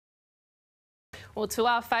Well, to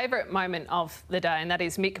our favourite moment of the day, and that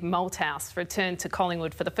is Mick Malthouse returned to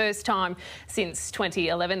Collingwood for the first time since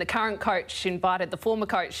 2011. The current coach invited the former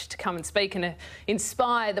coach to come and speak and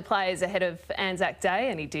inspire the players ahead of Anzac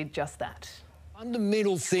Day, and he did just that.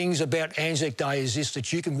 Fundamental things about Anzac Day is this,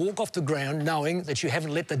 that you can walk off the ground knowing that you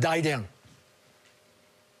haven't let the day down.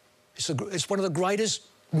 It's one of the greatest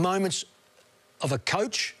moments of a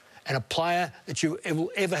coach and a player that you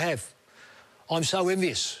will ever have. I'm so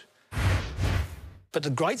envious. But the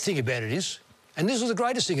great thing about it is, and this is the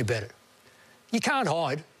greatest thing about it, you can't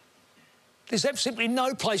hide. There's absolutely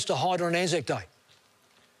no place to hide on Anzac Day.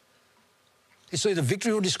 It's either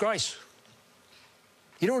victory or disgrace.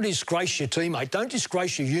 You don't want to disgrace your teammate. Don't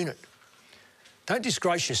disgrace your unit. Don't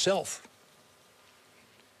disgrace yourself.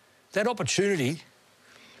 That opportunity,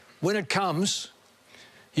 when it comes,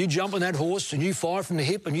 you jump on that horse and you fire from the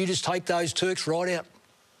hip and you just take those Turks right out.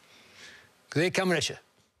 They're coming at you.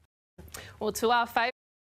 Well, to our favourite